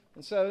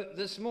And so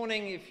this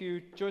morning, if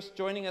you're just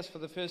joining us for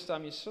the first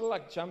time, you're sort of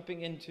like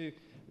jumping into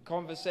a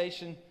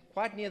conversation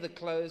quite near the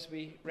close.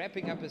 We're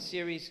wrapping up a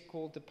series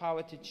called The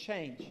Power to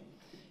Change.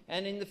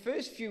 And in the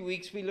first few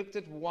weeks, we looked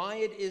at why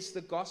it is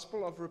the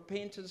gospel of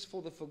repentance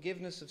for the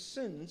forgiveness of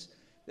sins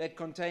that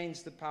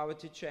contains the power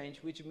to change,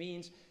 which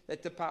means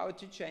that the power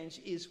to change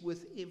is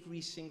with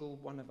every single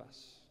one of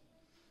us.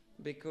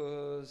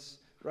 Because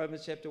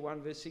Romans chapter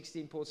 1 verse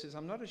 16, Paul says,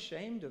 I'm not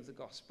ashamed of the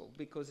gospel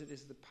because it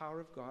is the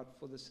power of God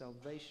for the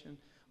salvation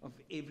of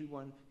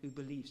everyone who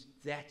believes.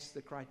 That's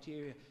the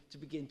criteria to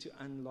begin to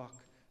unlock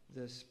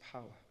this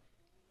power.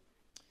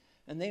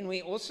 And then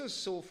we also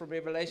saw from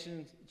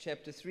Revelation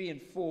chapter 3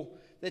 and 4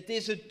 that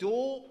there's a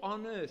door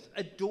on earth,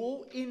 a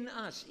door in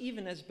us,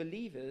 even as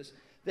believers,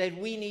 that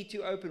we need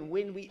to open.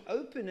 When we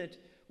open it,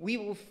 we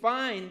will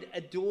find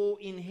a door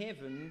in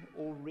heaven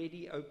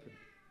already open.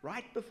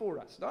 Right before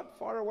us, not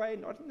far away,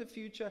 not in the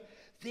future.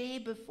 There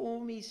before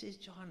me, says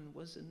John,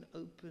 was an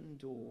open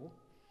door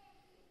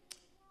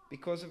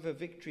because of a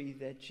victory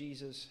that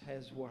Jesus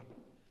has won.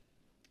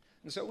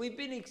 And so we've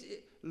been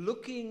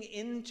looking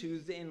into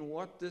then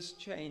what this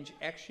change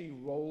actually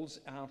rolls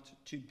out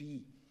to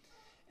be.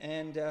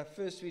 And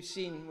first we've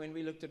seen when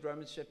we looked at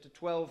Romans chapter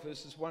 12,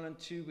 verses 1 and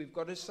 2, we've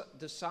got to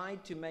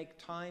decide to make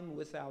time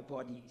with our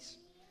bodies.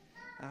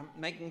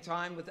 Making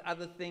time with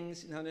other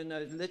things. No.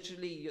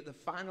 Literally, the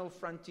final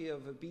frontier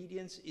of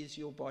obedience is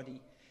your body.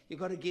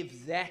 You've got to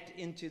give that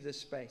into the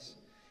space.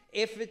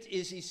 Effort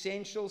is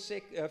essential,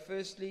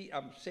 secondly.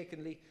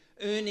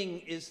 Earning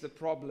is the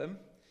problem.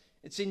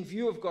 It's in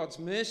view of God's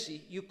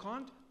mercy. You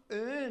can't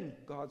earn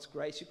God's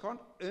grace. You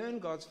can't earn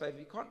God's favor.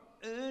 You can't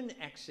earn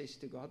access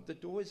to God. The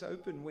door is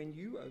open when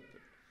you open.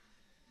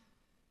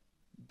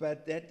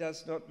 But that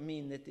does not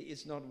mean that there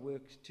is not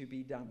work to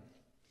be done.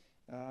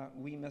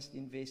 We must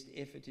invest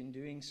effort in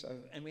doing so.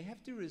 And we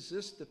have to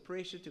resist the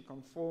pressure to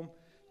conform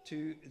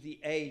to the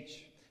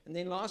age. And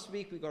then last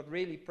week we got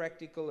really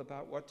practical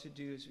about what to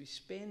do as we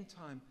spend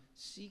time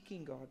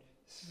seeking God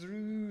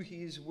through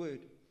His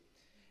Word.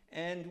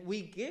 And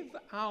we give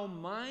our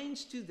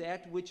minds to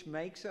that which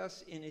makes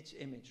us in its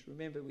image.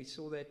 Remember, we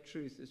saw that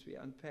truth as we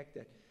unpacked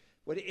that.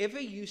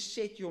 Whatever you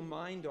set your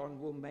mind on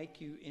will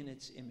make you in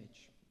its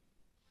image.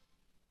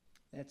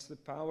 That's the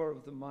power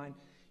of the mind.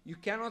 You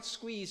cannot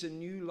squeeze a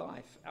new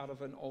life out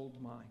of an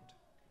old mind.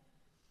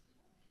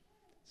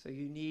 So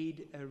you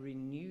need a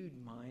renewed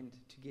mind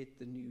to get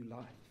the new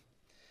life.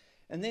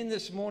 And then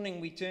this morning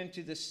we turn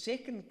to the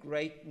second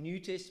great New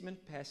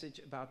Testament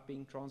passage about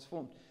being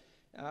transformed.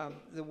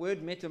 The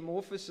word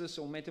metamorphosis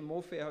or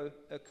metamorpheo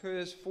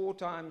occurs 4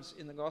 times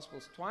in the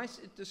Gospels. Twice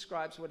it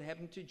describes what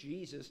happened to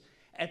Jesus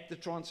at the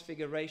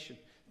Transfiguration.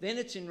 Then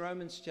it's in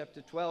Romans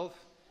chapter 12,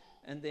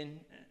 and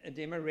then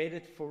Adema read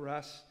it for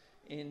us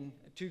in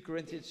 2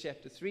 Corinthians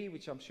chapter 3,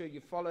 which I'm sure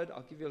you followed.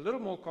 I'll give you a little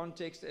more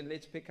context, and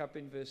let's pick up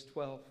in verse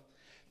 12.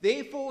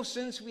 Therefore,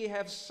 since we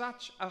have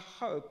such a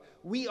hope,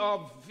 we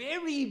are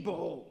very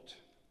bold.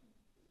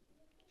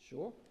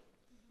 Sure?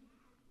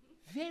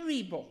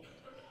 Very bold.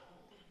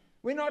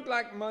 We're not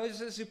like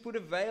Moses, who put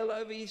a veil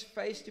over his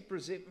face to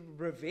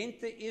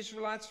prevent the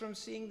Israelites from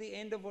seeing the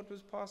end of what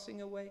was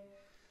passing away.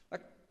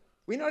 Like,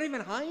 we're not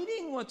even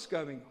hiding what's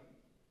going on.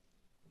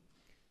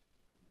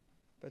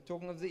 But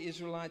talking of the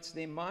Israelites,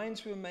 their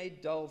minds were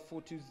made dull,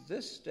 for to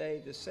this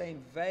day the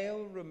same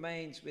veil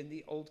remains when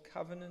the old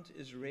covenant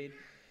is read.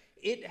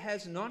 It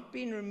has not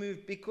been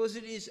removed, because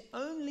it is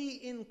only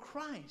in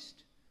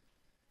Christ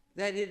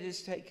that it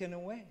is taken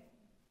away.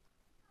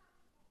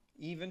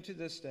 Even to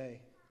this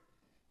day,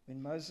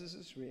 when Moses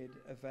is read,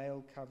 a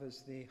veil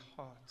covers their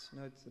hearts.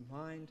 Note the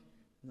mind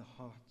and the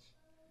heart.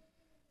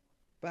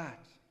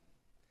 But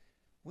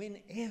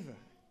whenever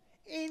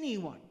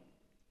anyone,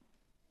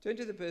 turn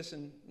to the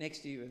person next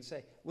to you and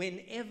say,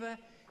 whenever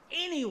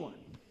anyone,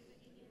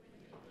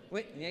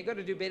 you've got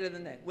to do better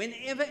than that.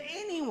 Whenever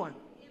anyone,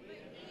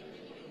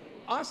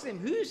 ask them,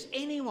 who's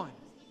anyone?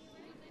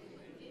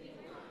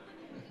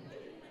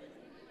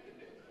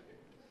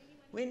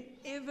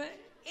 Whenever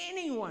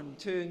anyone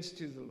turns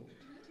to the Lord,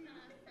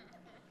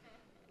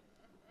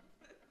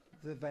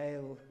 the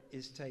veil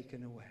is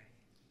taken away.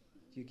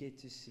 You get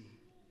to see.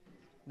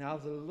 Now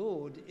the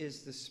Lord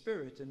is the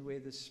Spirit, and where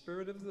the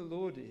Spirit of the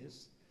Lord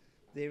is,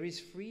 there is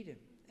freedom.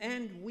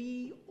 And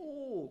we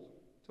all,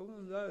 talking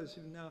of those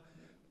who now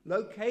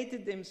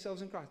located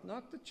themselves in Christ,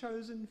 not the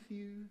chosen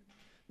few,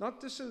 not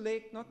the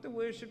select, not the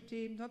worship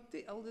team, not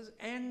the elders,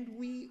 and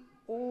we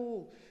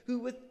all who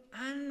with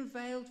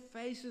unveiled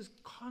faces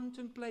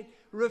contemplate,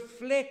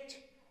 reflect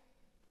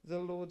the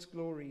Lord's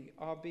glory,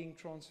 are being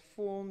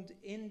transformed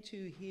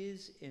into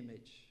His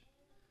image.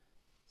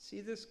 See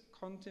this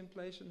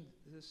contemplation,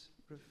 this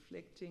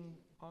reflecting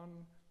on,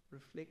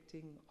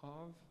 reflecting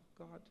of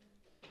God?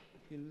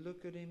 You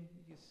look at Him,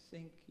 you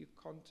think, you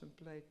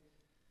contemplate,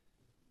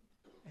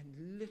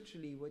 and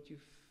literally what you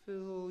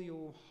fill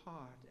your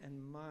heart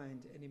and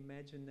mind and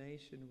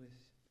imagination with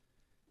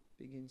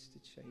begins to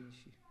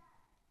change you.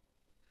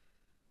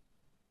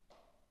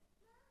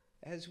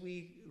 As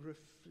we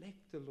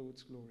reflect the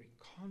Lord's glory,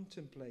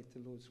 contemplate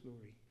the Lord's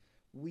glory,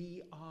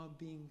 We are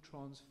being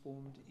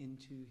transformed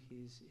into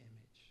his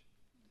image.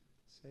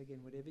 So again,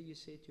 whatever you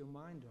set your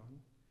mind on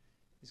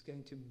is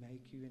going to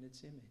make you in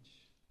its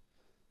image.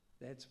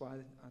 That's why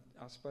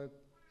I spoke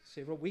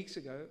several weeks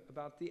ago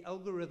about the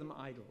algorithm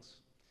idols.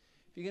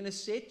 If you're going to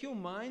set your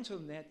minds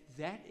on that,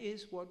 that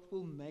is what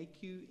will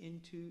make you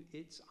into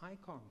its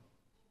icon.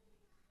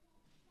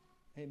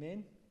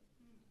 Amen?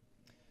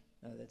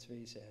 No, that's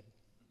very sad.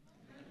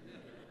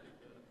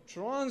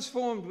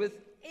 Transformed with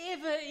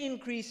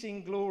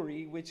ever-increasing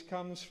glory, which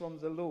comes from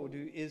the Lord,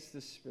 who is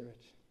the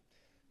Spirit.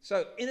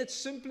 So, in its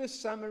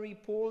simplest summary,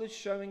 Paul is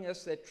showing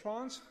us that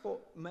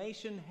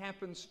transformation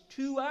happens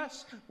to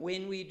us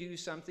when we do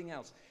something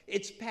else.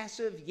 It's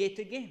passive yet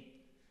again.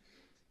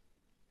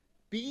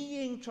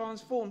 Being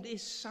transformed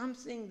is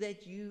something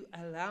that you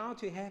allow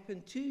to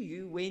happen to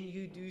you when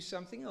you do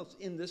something else,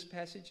 in this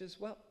passage as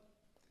well.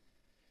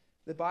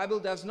 The Bible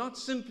does not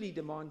simply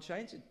demand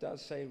change, it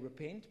does say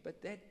repent,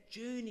 but that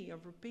journey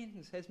of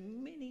repentance has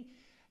many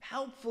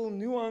helpful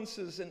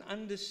nuances and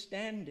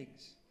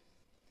understandings.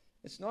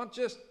 It's not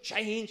just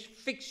change,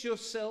 fix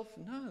yourself.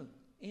 No,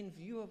 in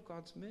view of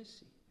God's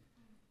mercy.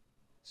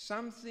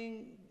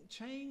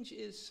 Change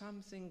is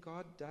something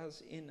God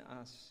does in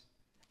us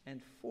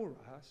and for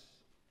us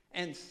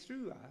and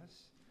through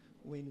us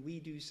when we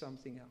do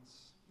something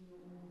else.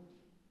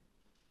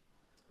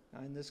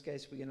 Now, in this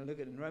case, we're going to look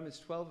at in Romans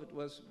 12, it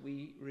was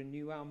we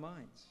renew our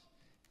minds.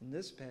 In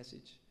this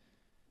passage,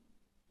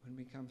 when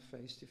we come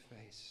face to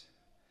face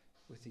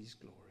with his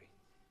glory.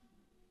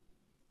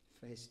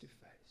 Face to face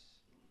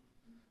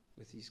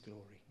with his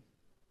glory.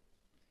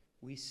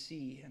 We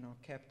see and are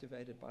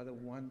captivated by the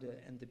wonder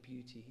and the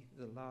beauty,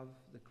 the love,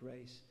 the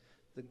grace,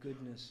 the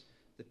goodness,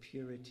 the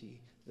purity,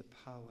 the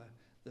power,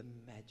 the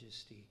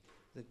majesty,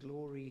 the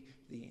glory,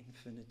 the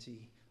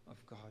infinity of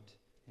God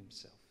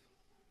himself.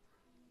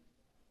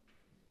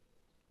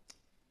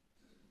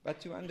 But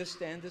to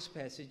understand this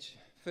passage,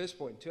 first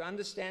point, to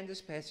understand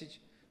this passage,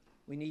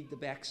 we need the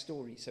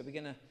backstory. So we're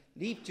going to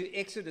leap to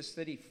Exodus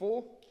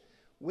 34,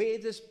 where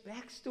this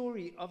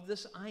backstory of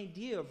this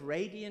idea of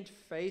radiant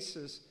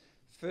faces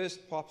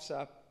first pops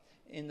up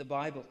in the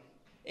Bible.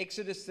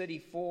 Exodus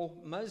 34,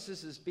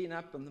 Moses has been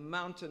up on the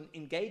mountain,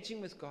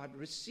 engaging with God,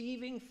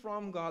 receiving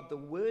from God the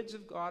words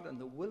of God and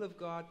the will of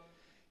God.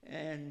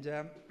 And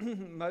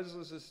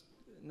Moses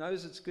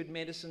knows it's good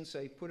medicine,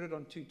 so he put it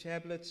on 2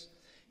 tablets.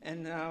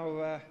 And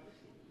now,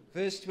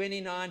 verse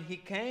 29, he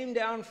came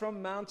down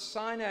from Mount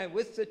Sinai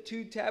with the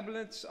 2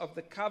 tablets of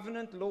the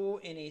covenant law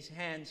in his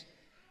hands.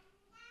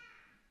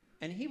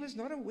 And he was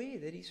not aware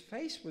that his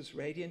face was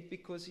radiant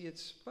because he had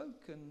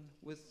spoken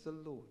with the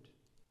Lord.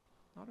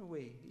 Not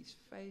aware. His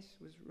face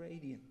was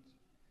radiant.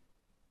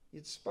 He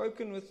had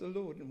spoken with the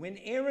Lord. And when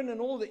Aaron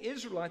and all the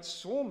Israelites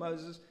saw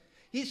Moses,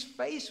 his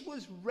face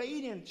was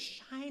radiant,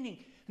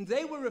 shining. And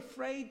they were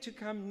afraid to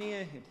come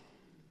near him.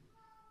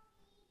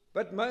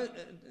 But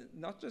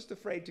not just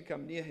afraid to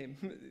come near him.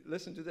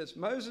 Listen to this.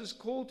 Moses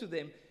called to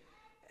them.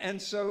 And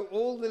so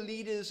all the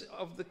leaders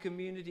of the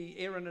community,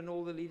 Aaron and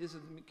all the leaders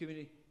of the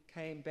community,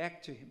 came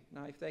back to him.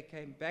 Now, if they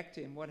came back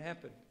to him, what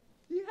happened?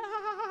 Yeah,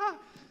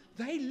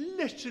 they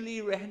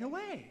literally ran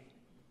away.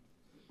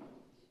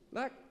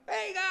 Like,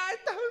 hey guys,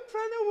 don't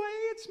run away,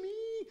 it's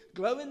me.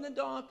 Glow in the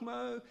dark,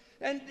 Mo.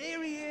 And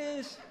there he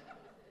is.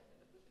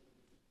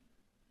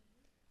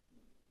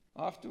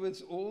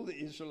 Afterwards, all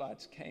the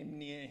Israelites came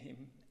near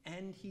him,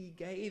 and he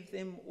gave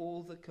them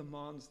all the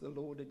commands the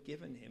Lord had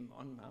given him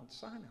on Mount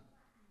Sinai.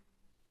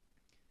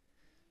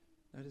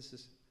 Notice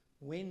this.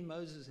 When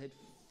Moses had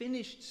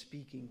finished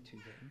speaking to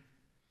them,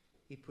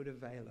 he put a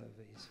veil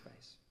over his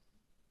face.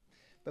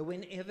 But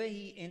whenever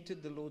he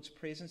entered the Lord's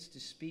presence to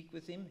speak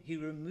with him, he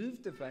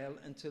removed the veil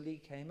until he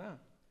came out.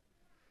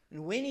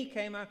 And when he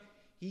came out,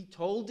 he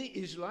told the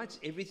Israelites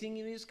everything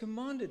he was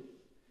commanded.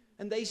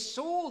 And they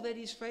saw that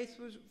his face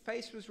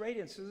was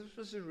radiant. So this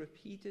was a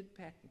repeated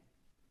pattern.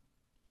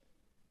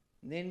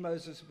 And then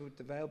Moses put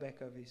the veil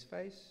back over his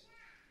face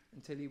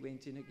until he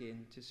went in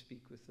again to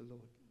speak with the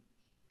Lord.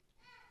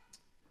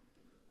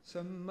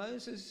 So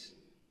Moses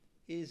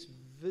is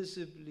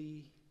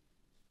visibly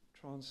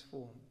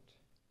transformed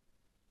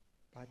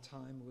by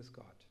time with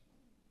God.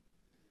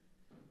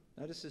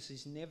 Notice this,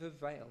 he's never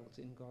veiled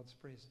in God's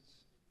presence.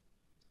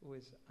 It's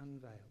always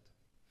unveiled,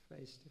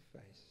 face to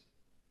face.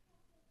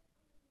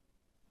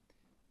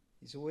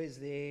 He's always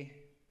there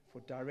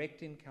for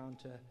direct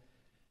encounter,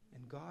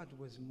 and God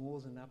was more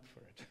than up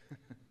for it.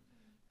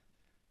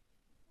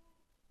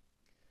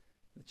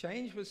 The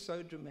change was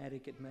so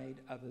dramatic it made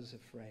others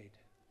afraid.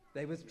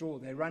 They withdraw,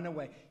 they run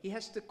away. He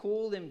has to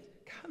call them,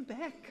 come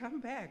back,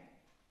 come back.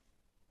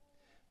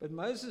 But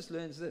Moses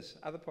learns this,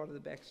 other part of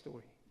the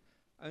backstory.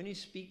 Only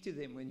speak to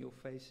them when your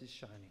face is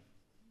shining.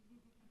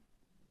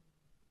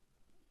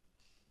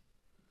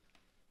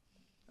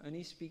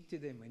 Only speak to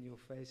them when your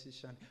face is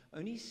shining.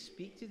 Only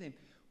speak to them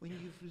when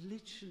you've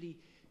literally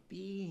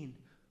been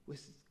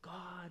with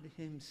God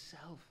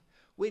himself.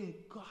 When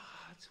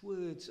God's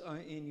words are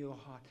in your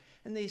heart.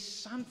 And there's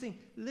something,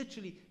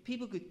 literally,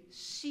 people could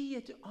see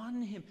it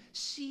on him,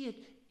 see it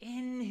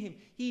in him.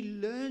 He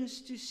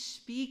learns to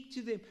speak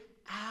to them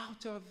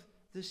out of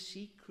the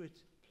secret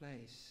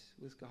place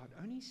with God.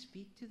 Only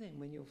speak to them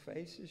when your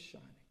face is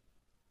shining.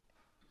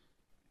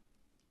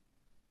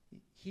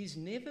 He's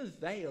never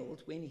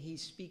veiled when he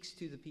speaks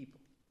to the people.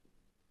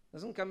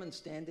 Doesn't come and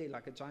stand there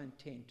like a giant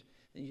tent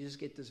and you just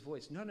get this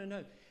voice. No.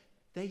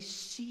 They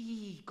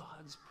see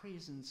God's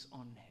presence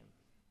on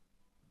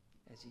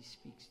him as he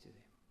speaks to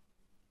them.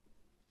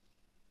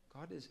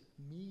 God is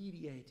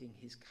mediating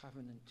his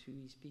covenant to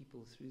his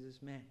people through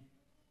this man.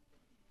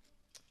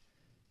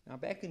 Now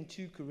back in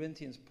 2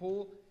 Corinthians,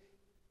 Paul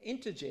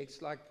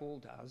interjects, like Paul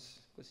does,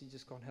 because he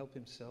just can't help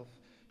himself,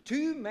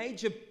 2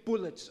 major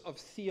bullets of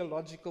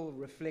theological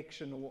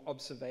reflection or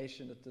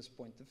observation at this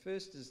point. The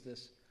first is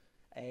this: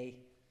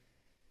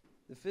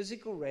 the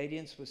physical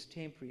radiance was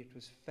temporary, it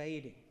was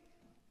fading.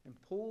 And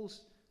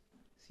Paul's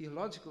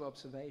theological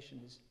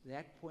observation is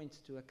that points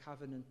to a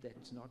covenant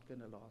that's not going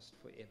to last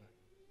forever.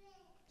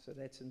 So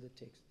that's in the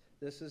text.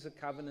 This is a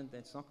covenant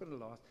that's not going to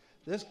last.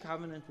 This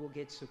covenant will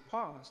get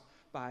surpassed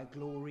by a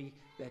glory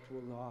that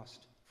will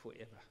last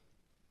forever.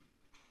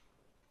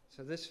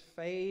 So this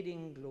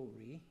fading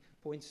glory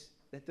points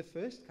that the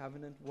first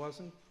covenant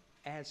wasn't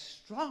as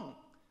strong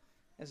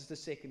as the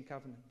second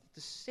covenant.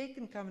 The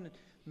second covenant,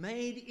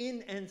 made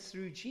in and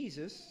through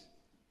Jesus,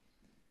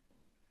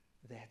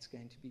 that's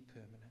going to be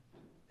permanent.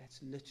 That's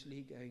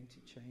literally going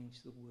to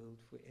change the world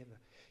forever.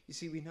 You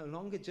see, we're no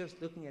longer just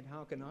looking at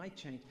how can I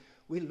change.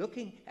 We're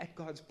looking at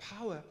God's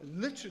power,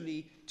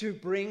 literally, to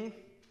bring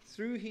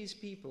through his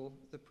people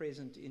the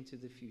present into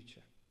the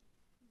future.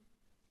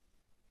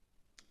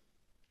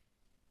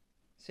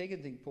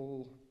 Second thing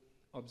Paul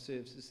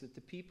observes is that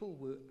the people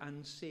were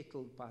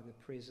unsettled by the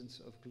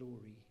presence of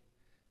glory.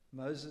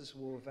 Moses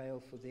wore a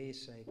veil for their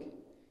sake.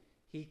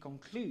 He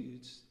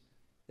concludes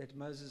that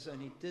Moses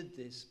only did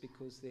this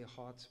because their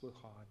hearts were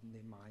hard and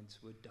their minds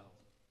were dull.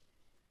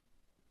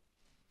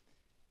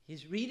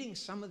 He's reading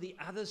some of the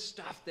other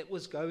stuff that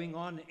was going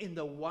on in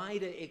the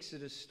wider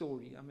Exodus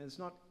story. I mean, it's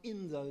not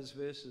in those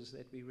verses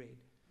that we read.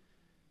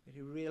 But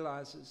he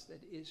realizes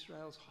that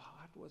Israel's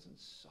heart wasn't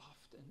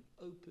soft and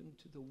open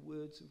to the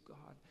words of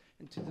God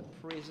and to the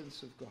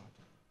presence of God.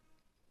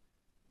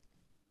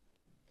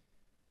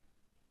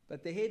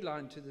 But the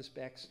headline to this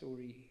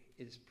backstory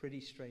is pretty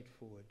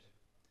straightforward.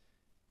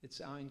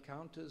 It's our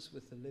encounters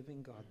with the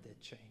living God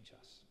that change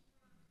us.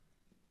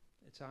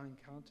 It's our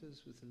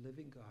encounters with the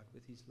living God,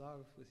 with his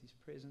love, with his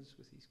presence,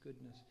 with his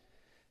goodness.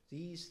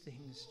 These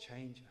things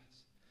change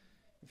us.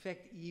 In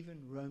fact, even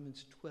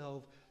Romans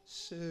 12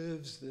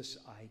 serves this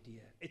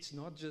idea. It's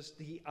not just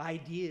the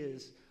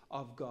ideas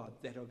of God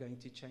that are going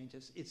to change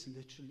us. It's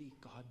literally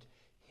God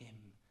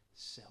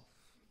himself.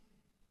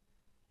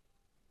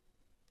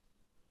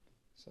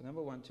 So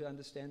number one, to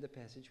understand the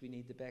passage, we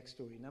need the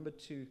backstory. Number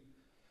two,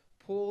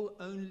 Paul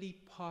only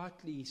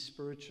partly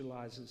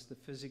spiritualizes the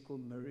physical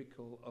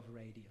miracle of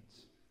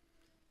radiance.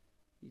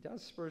 He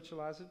does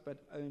spiritualize it,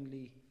 but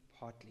only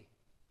partly.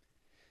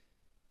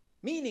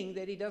 Meaning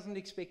that he doesn't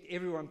expect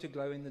everyone to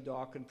glow in the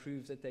dark and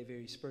prove that they're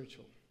very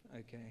spiritual.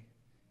 Okay?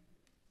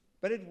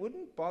 But it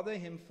wouldn't bother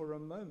him for a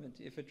moment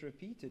if it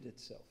repeated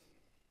itself.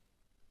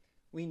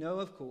 We know,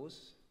 of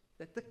course,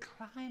 that the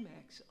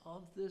climax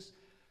of this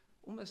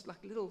almost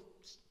like little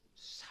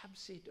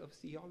subset of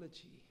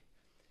theology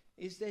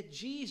is that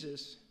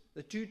Jesus,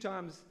 the 2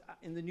 times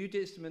in the New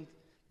Testament,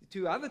 the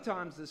 2 other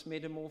times this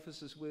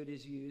metamorphosis word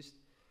is used,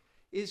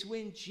 is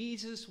when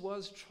Jesus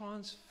was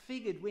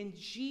transfigured, when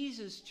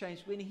Jesus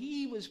changed, when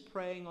he was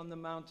praying on the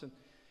mountain.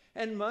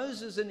 And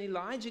Moses and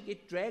Elijah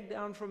get dragged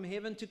down from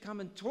heaven to come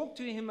and talk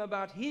to him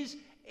about his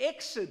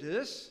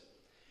exodus.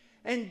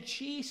 And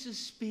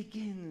Jesus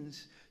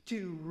begins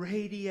to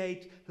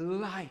radiate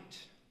light.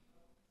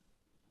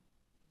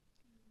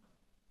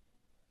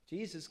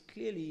 Jesus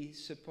clearly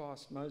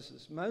surpassed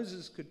Moses.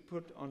 Moses could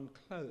put on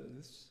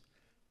clothes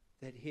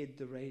that hid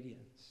the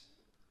radiance.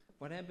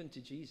 What happened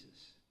to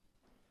Jesus?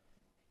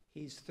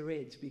 His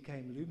threads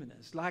became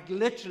luminous. Like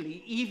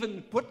literally,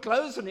 even put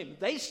clothes on him,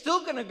 they're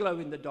still going to glow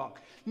in the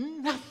dark.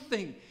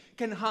 Nothing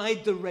can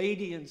hide the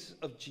radiance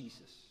of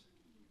Jesus.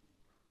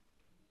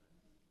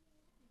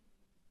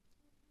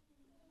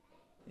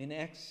 In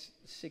Acts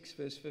 6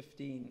 verse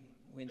 15,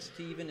 when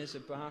Stephen is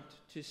about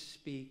to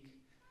speak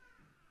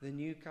the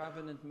new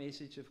covenant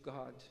message of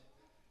God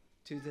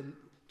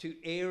to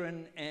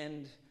Aaron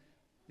and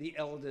the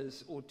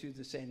elders, or to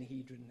the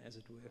Sanhedrin, as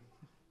it were,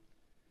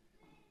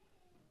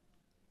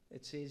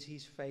 it says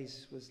his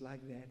face was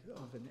like that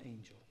of an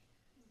angel.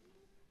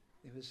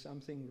 There was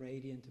something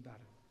radiant about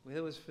him. Whether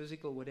it was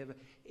physical, whatever,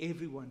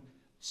 everyone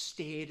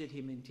stared at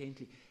him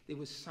intently. There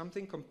was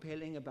something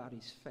compelling about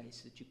his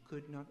face that you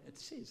could not, it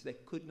says, they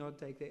could not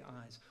take their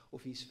eyes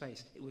off his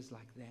face. It was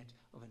like that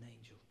of an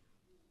angel.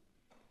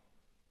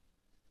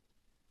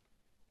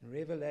 In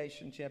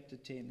Revelation chapter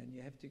 10, and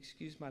you have to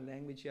excuse my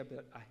language here,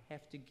 but I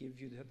have to give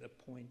you the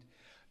point.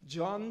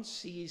 John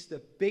sees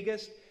the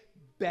biggest,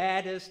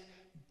 baddest,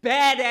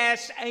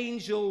 badass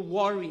angel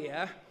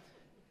warrior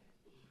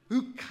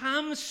who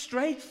comes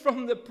straight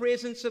from the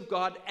presence of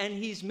God, and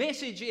his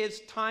message is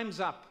time's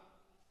up.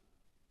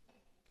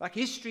 Like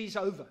history's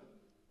over.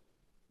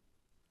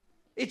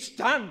 It's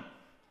done.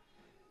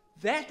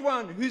 That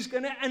one who's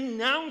going to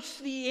announce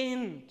the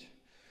end,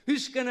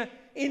 who's going to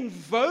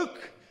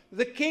invoke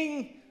the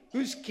king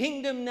whose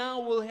kingdom now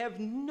will have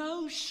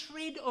no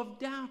shred of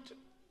doubt,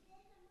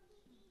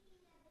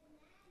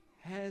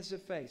 has a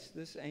face,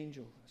 this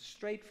angel,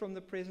 straight from the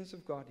presence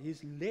of God.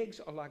 His legs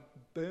are like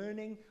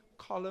burning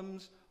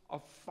columns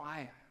of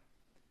fire,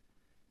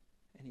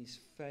 and his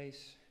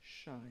face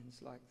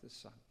shines like the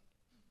sun.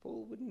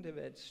 Paul wouldn't have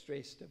had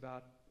stressed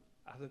about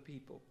other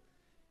people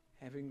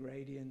having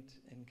radiant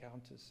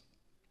encounters.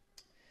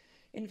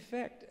 In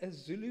fact, a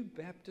Zulu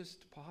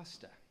Baptist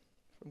pastor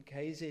from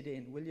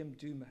KZN, William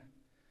Duma,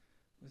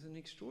 with an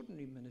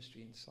extraordinary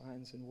ministry in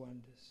signs and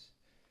wonders,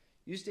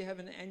 used to have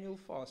an annual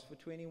fast for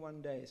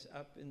 21 days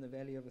up in the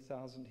Valley of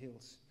 1,000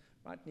 Hills,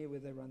 right near where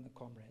they run the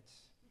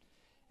Comrades.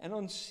 And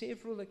on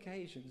several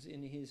occasions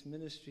in his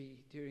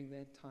ministry during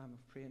that time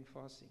of prayer and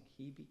fasting,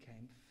 he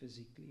became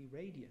physically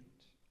radiant.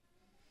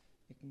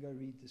 You can go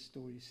read the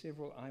story,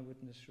 several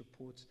eyewitness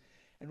reports.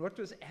 And what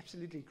was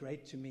absolutely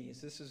great to me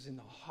is this is in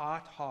the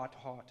heart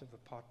of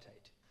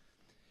apartheid.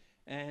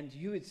 And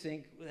you would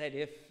think that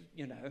if,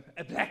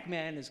 a black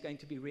man is going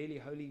to be really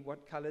holy,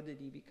 what color did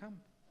he become?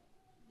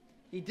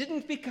 He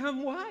didn't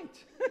become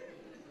white.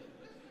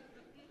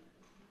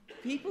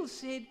 People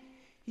said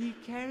he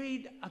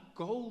carried a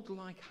gold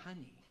like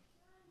honey.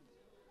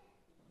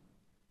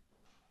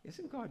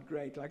 Isn't God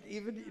great? Like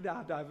even in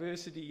our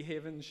diversity,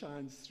 heaven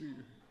shines through.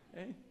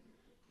 Eh?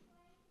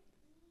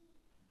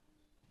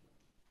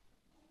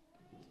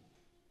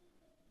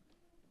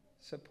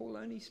 So Paul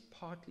only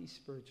partly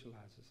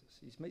spiritualizes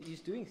this.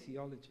 He's doing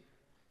theology.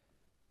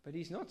 But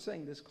he's not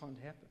saying this can't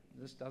happen.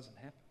 This doesn't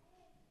happen.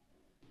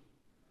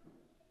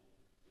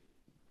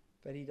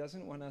 But he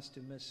doesn't want us to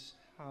miss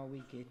how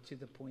we get to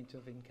the point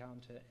of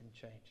encounter and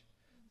change.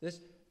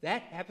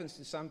 That happens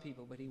to some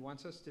people, but he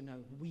wants us to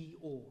know we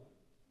all.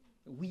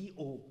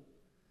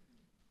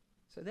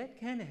 So that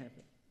can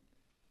happen.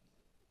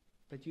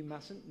 But you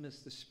mustn't miss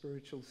the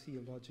spiritual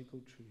theological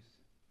truth.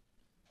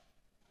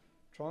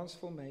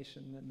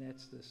 Transformation, and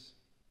that's this.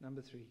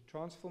 Number 3,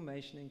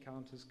 transformation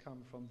encounters come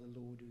from the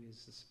Lord who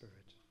is the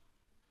Spirit.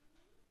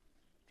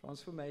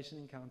 Transformation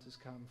encounters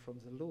come from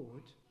the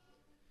Lord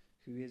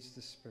who is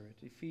the Spirit.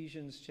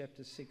 Ephesians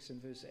chapter 6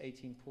 and verse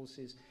 18, Paul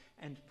says,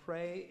 and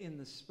pray in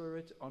the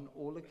Spirit on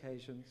all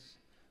occasions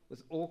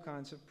with all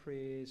kinds of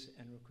prayers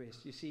and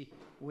requests. You see,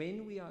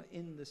 when we are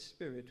in the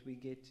Spirit, we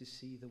get to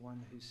see the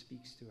one who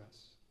speaks to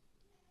us.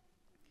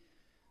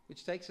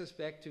 Which takes us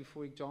back to,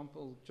 for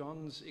example,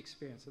 John's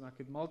experience. And I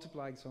could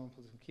multiply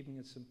examples. I'm keeping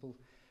it simple,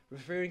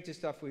 referring to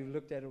stuff we've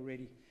looked at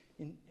already.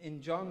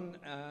 In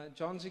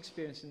John's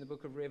experience in the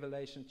book of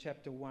Revelation,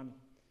 chapter 1,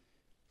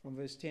 from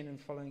verse 10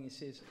 and following, he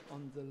says,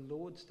 on the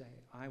Lord's day,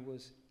 I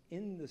was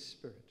in the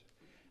Spirit.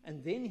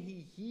 And then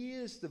he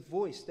hears the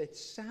voice that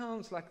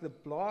sounds like the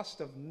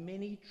blast of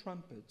many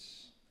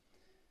trumpets.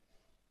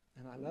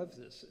 And I love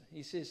this.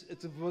 He says,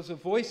 it was a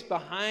voice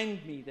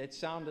behind me that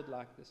sounded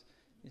like this.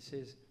 He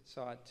says,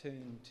 so I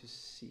turned to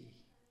see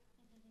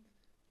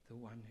the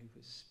one who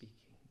was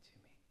speaking to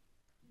me.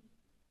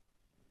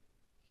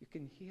 You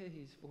can hear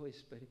his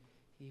voice, but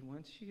he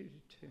wants you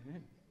to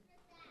turn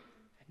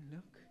and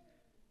look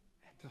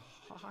at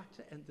the heart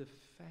and the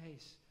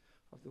face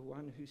of the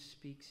one who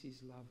speaks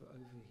his love over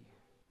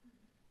you.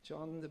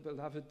 John, the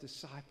beloved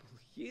disciple,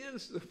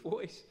 hears the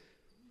voice.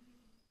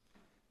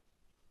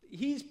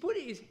 He's put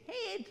his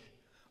head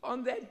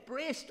on that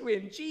breast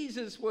when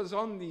Jesus was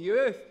on the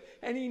earth,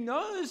 and he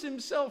knows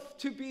himself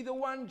to be the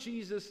one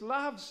Jesus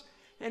loves,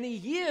 and he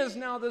hears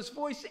now this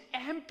voice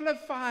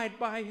amplified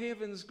by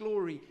heaven's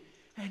glory,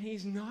 and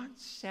he's not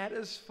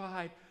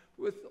satisfied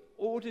with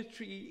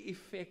auditory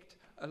effect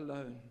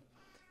alone.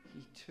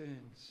 He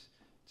turns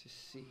to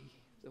see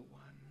the one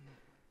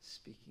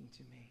speaking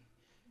to me,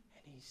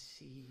 and he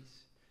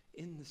sees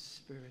in the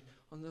Spirit.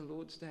 On the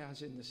Lord's day I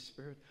was in the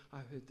Spirit, I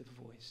heard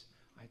the voice,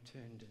 I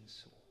turned and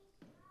saw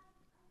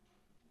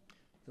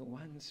the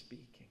one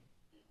speaking.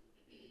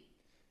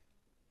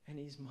 And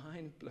his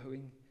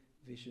mind-blowing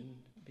vision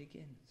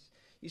begins.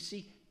 You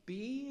see,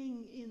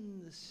 being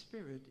in the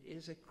Spirit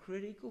is a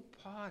critical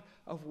part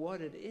of what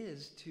it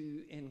is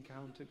to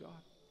encounter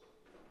God.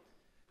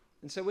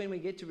 And so when we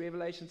get to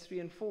Revelation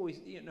 3 and 4,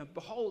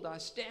 behold, I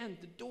stand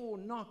at the door,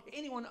 knock.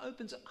 Anyone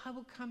opens, I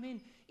will come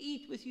in,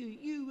 eat with you,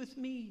 you with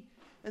me.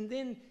 And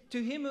then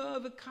to him who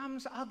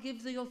overcomes, I'll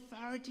give the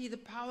authority, the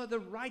power, the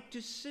right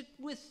to sit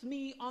with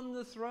me on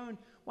the throne.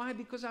 Why?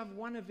 Because I've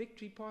won a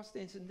victory past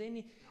tense. And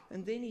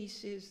then he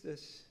says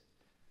this,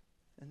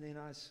 and then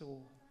I saw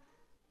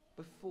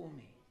before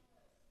me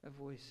a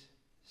voice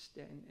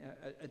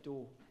a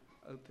door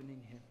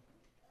opening him.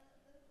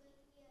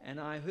 And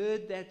I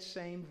heard that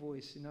same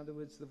voice, in other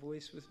words, the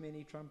voice with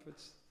many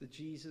trumpets, the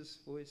Jesus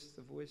voice,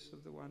 the voice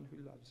of the one who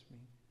loves me.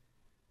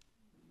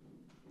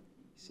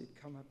 He said,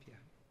 come up here.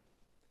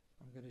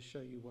 I'm going to show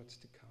you what's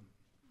to come.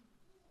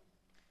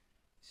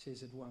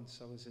 says it once,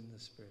 I was in the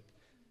Spirit.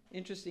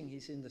 Interesting,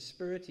 he's in the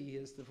Spirit, he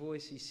hears the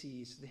voice, he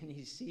sees. Then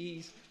he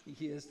sees, he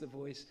hears the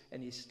voice,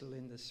 and he's still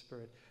in the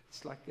Spirit.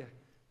 It's like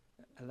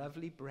a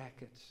lovely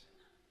bracket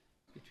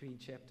between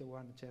chapter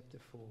 1 and chapter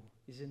 4.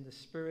 He's in the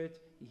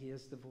Spirit, he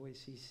hears the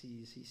voice, he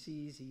sees. He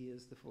sees, he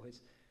hears the voice.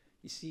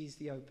 He sees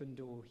the open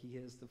door, he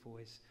hears the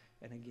voice,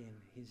 and again,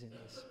 he's in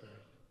the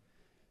Spirit.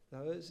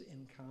 Those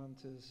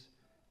encounters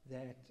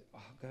that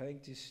are going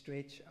to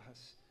stretch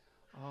us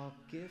are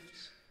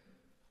gifts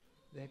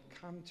that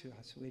come to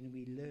us when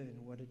we learn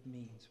what it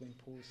means, when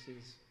Paul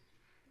says,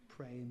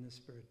 pray in the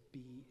Spirit,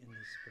 be in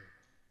the Spirit.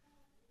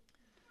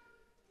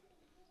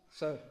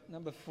 So,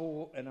 number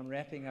 4, and I'm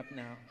wrapping up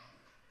now.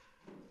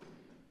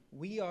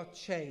 We are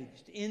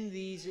changed in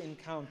these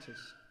encounters.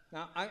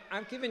 Now,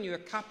 I've given you a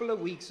couple of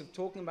weeks of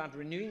talking about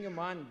renewing your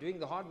mind and doing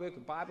the hard work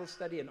of Bible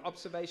study and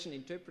observation,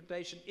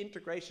 interpretation,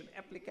 integration,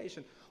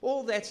 application,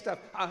 all that stuff.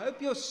 I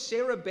hope your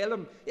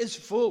cerebellum is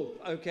full,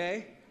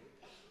 okay?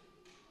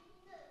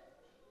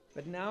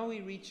 But now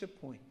we reach a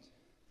point,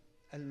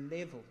 a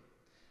level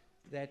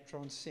that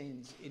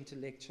transcends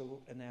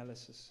intellectual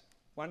analysis.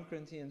 1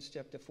 Corinthians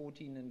chapter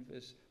 14 and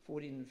verse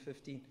 14 and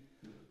 15.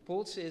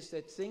 Paul says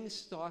that things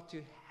start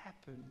to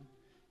happen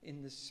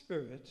in the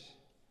Spirit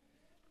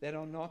that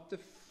are not the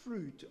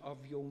fruit of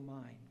your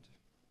mind.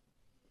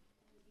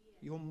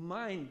 Your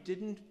mind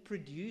didn't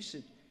produce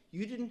it.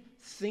 You didn't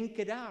think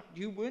it out.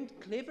 You weren't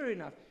clever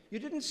enough. You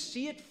didn't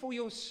see it for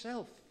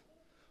yourself.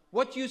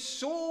 What you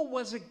saw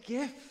was a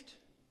gift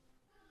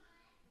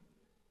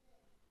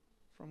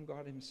from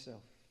God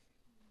Himself.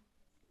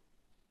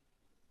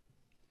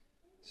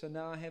 So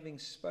now, having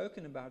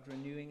spoken about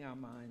renewing our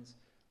minds,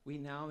 we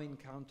now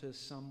encounter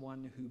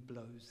someone who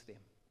blows them.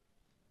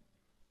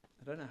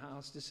 I don't know how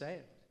else to say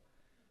it.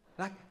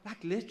 Like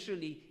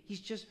literally,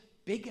 he's just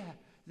bigger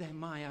than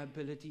my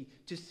ability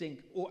to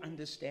think or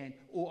understand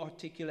or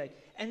articulate.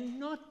 And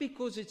not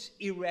because it's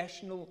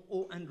irrational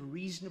or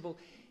unreasonable.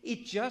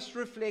 It just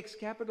reflects,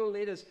 capital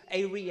letters,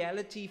 a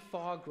reality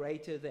far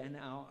greater than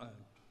our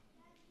own.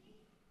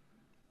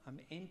 I'm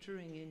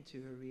entering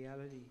into a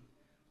reality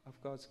of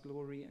God's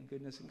glory and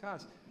goodness and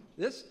kindness.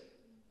 This,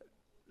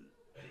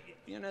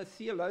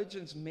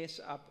 theologians mess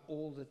up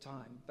all the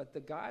time. But the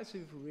guys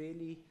who've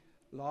really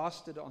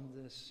lasted on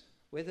this,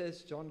 whether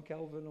it's John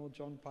Calvin or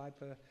John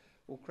Piper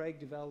or Craig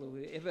Duvall or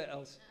whoever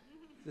else,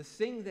 the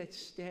thing that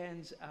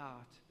stands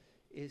out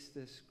is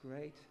this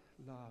great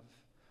love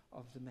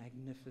of the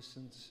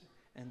magnificence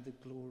and the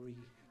glory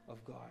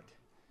of God.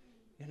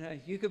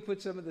 You could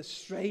put some of the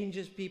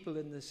strangest people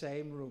in the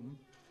same room,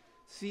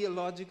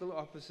 theological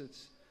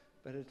opposites,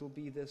 but it'll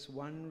be this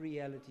one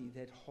reality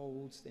that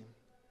holds them.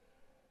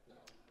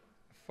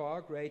 A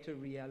far greater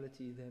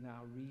reality than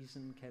our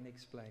reason can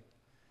explain.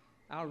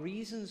 Our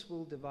reasons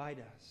will divide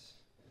us,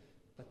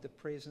 but the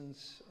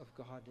presence of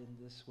God in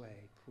this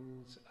way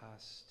pulls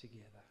us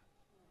together.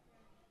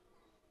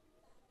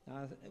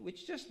 Now,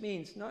 which just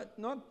means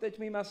not that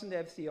we mustn't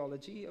have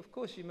theology. Of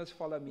course, you must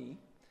follow me.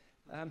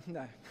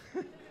 No.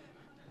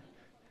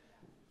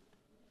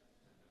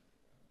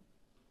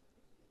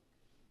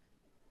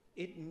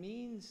 It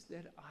means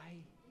that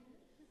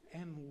I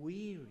am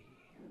weary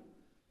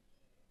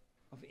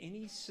of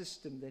any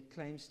system that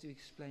claims to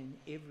explain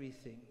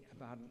everything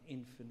about an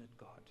infinite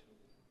God.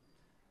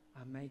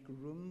 I make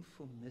room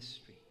for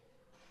mystery.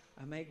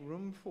 I make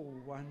room for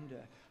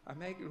wonder. I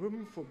make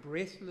room for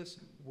breathless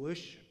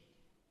worship.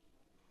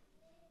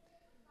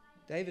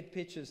 David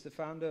Pitchers, the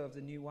founder of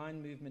the New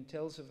Wine Movement,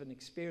 tells of an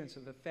experience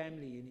of a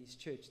family in his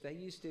church. They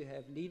used to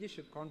have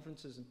leadership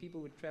conferences and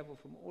people would travel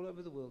from all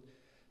over the world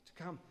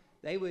to come.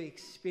 They were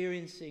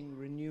experiencing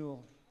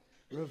renewal,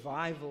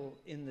 revival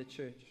in the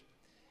church.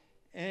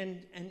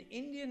 And an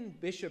Indian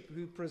bishop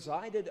who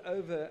presided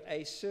over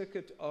a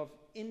circuit of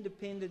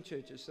independent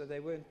churches, so they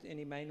weren't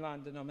any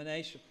mainline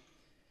denomination,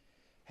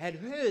 had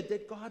heard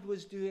that God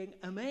was doing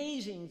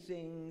amazing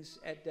things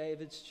at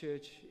David's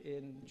church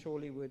in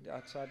Chorleywood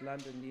outside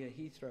London near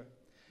Heathrow.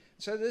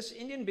 So this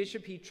Indian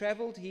bishop, he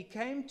traveled, he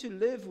came to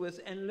live with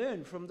and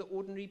learn from the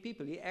ordinary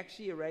people. He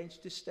actually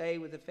arranged to stay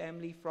with a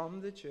family from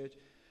the church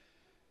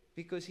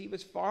because he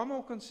was far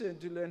more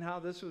concerned to learn how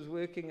this was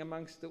working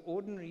amongst the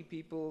ordinary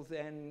people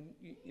than,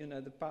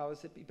 the powers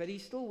that be. But he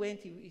still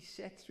went, he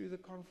sat through the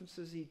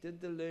conferences, he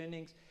did the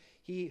learnings,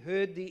 he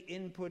heard the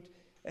input,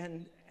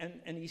 and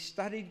he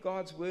studied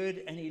God's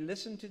word, and he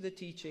listened to the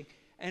teaching,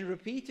 and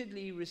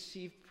repeatedly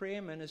received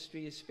prayer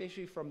ministry,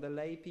 especially from the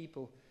lay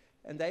people.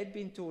 And they'd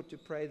been taught to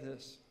pray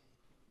this: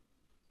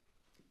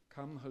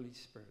 "Come, Holy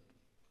Spirit.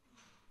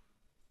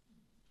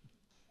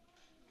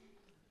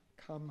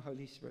 Come,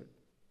 Holy Spirit."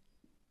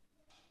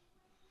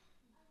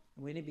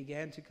 And when he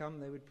began to come,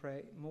 they would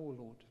pray, "More,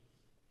 Lord."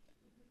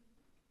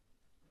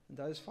 And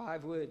those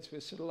 5 words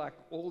were sort of like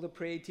all the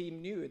prayer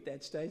team knew at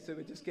that stage. They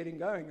were just getting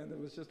going. And it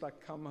was just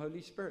like, "Come,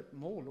 Holy Spirit,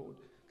 more, Lord.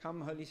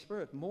 Come, Holy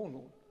Spirit, more,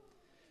 Lord."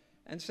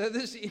 And so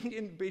this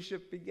Indian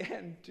bishop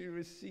began to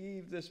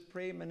receive this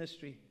prayer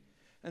ministry.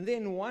 And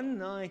then one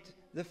night,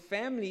 the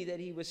family that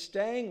he was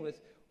staying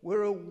with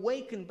were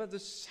awakened by the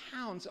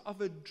sounds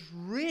of a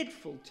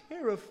dreadful,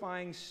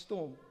 terrifying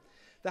storm.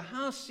 The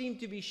house seemed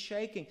to be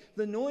shaking.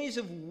 The noise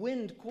of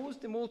wind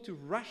caused them all to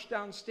rush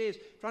downstairs,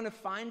 trying to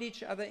find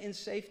each other in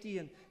safety.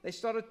 And they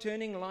started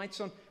turning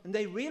lights on. And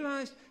they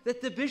realized that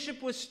the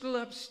bishop was still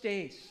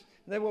upstairs.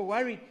 They were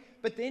worried.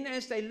 But then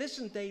as they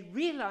listened, they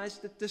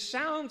realized that the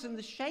sounds and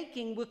the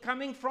shaking were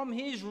coming from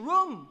his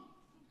room.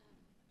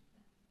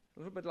 A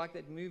little bit like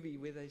that movie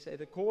where they say,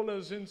 the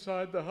caller's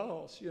inside the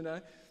house, you know.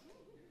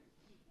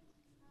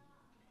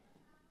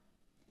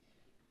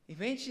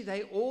 Eventually,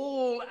 they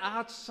all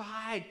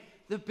outside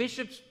the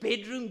bishop's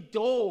bedroom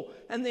door,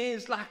 and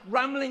there's like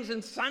rumblings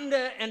and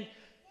thunder and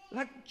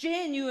like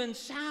genuine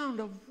sound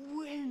of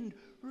wind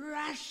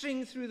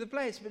rushing through the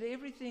place, but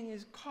everything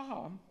is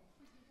calm.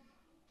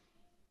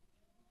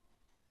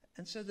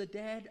 And so the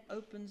dad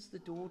opens the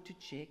door to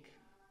check,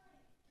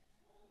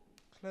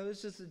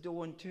 closes the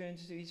door and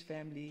turns to his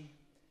family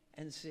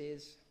and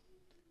says,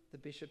 the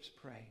bishop's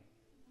praying.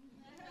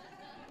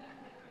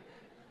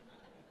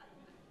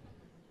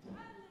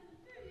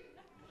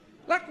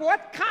 Like,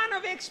 what kind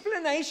of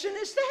explanation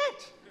is that?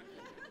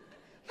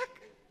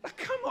 Like,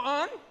 come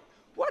on.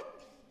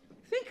 What?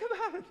 Think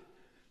about it.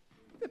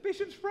 The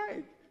bishop's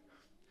praying.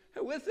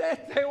 And with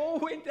that, they all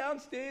went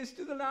downstairs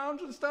to the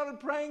lounge and started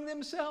praying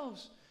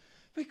themselves.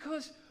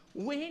 Because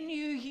when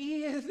you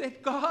hear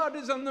that God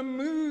is on the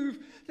move,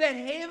 that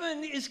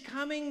heaven is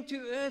coming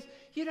to earth,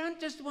 you don't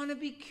just want to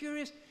be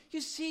curious. You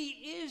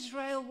see,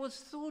 Israel was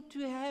thought to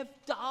have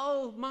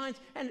dull minds.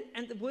 And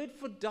the word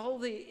for dull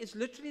there is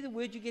literally the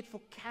word you get for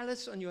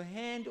callus on your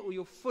hand or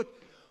your foot.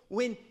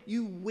 When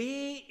you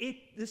wear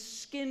it, the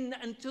skin,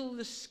 until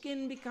the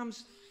skin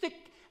becomes thick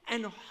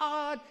and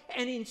hard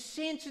and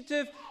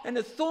insensitive, and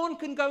a thorn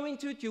can go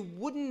into it, you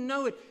wouldn't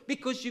know it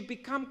because you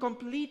become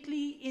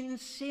completely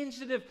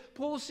insensitive.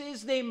 Paul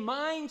says their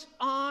minds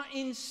are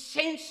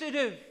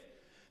insensitive.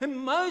 And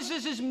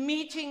Moses is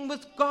meeting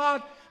with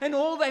God, and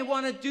all they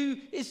want to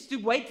do is to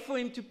wait for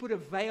him to put a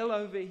veil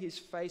over his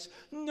face.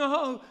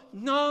 No,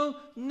 no,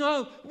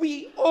 no.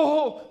 We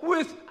all,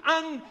 with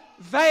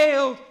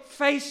unveiled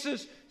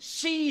faces,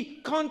 see,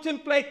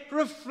 contemplate,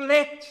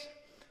 reflect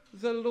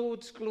the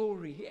Lord's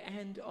glory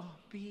and are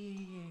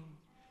being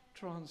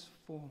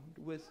transformed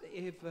with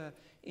ever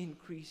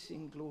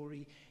increasing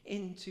glory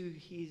into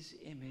his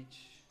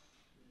image,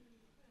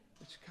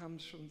 which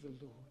comes from the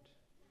Lord,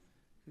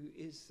 who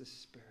is the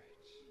Spirit.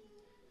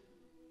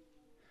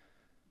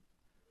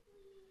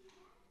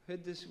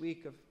 Heard this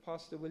week of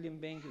Pastor William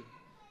Bengu,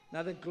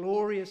 another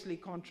gloriously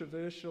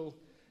controversial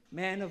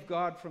man of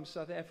God from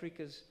South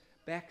Africa's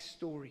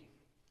backstory.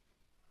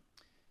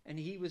 And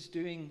he was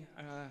doing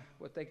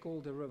what they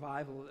called a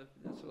revival,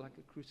 that's like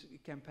a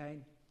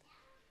campaign.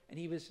 And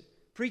he was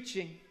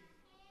preaching,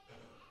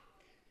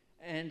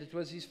 and it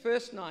was his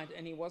first night,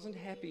 and he wasn't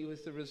happy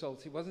with the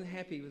results. He wasn't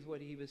happy with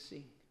what he was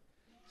seeing.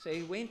 So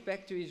he went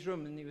back to his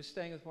room, and he was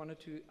staying with one or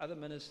two other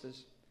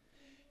ministers.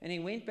 And he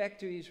went back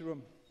to his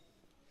room.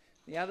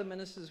 The other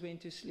ministers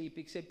went to sleep,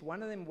 except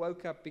one of them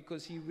woke up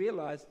because he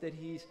realized that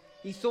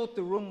he thought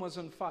the room was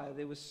on fire.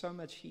 There was so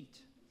much heat.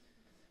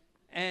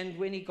 And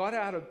when he got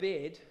out of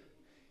bed,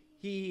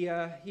 he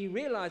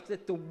realized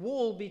that the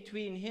wall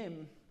between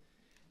him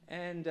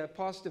and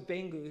Pastor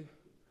Bengu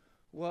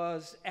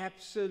was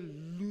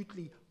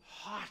absolutely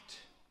hot,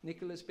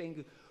 Nicholas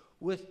Bengu,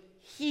 with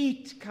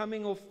heat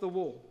coming off the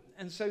wall.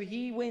 And so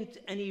he went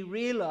and he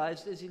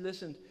realized as he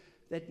listened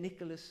that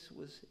Nicholas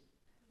was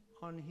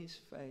on his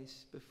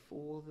face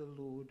before the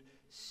Lord,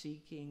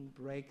 seeking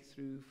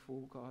breakthrough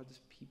for God's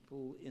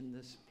people in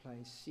this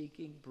place,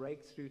 seeking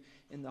breakthrough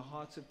in the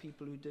hearts of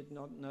people who did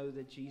not know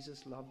that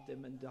Jesus loved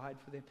them and died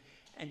for them.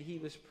 And he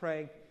was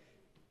praying.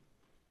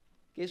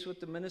 Guess what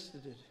the minister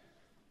did?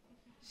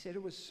 He said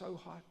it was so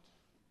hot.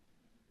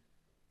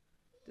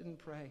 Didn't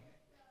pray.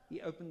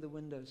 He opened the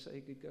window so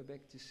he could go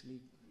back to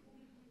sleep.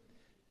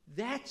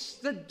 That's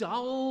the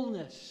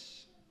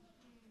dullness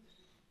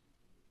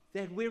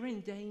that we're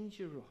in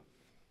danger of.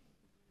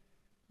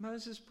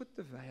 Moses, put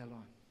the veil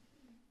on.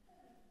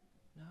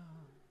 No.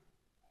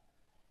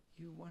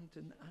 You want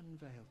an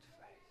unveiled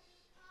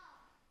face.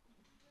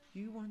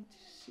 You want to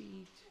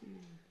see too.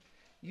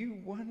 You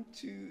want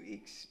to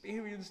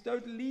experience.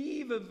 Don't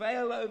leave a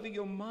veil over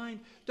your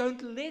mind.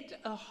 Don't let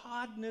a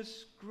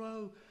hardness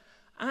grow.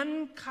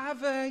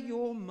 Uncover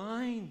your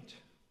mind.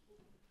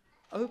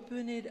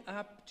 Open it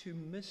up to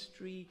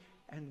mystery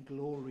and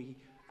glory.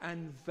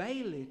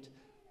 Unveil it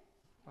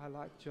by,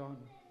 like John,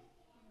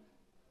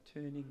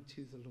 turning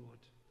to the Lord.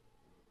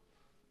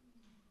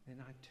 Then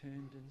I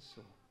turned and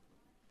saw.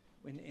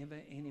 Whenever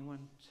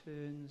anyone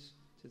turns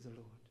to the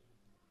Lord,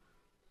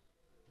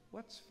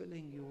 what's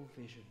filling your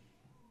vision?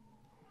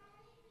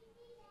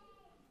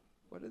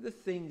 What are the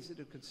things that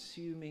are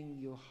consuming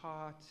your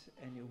heart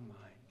and your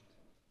mind?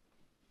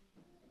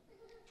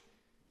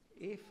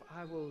 If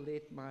I will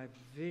let my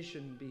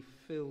vision be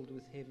filled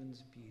with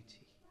heaven's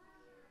beauty,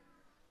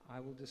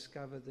 I will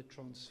discover the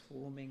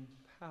transforming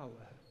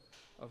power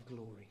of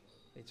glory.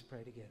 Let's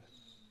pray together.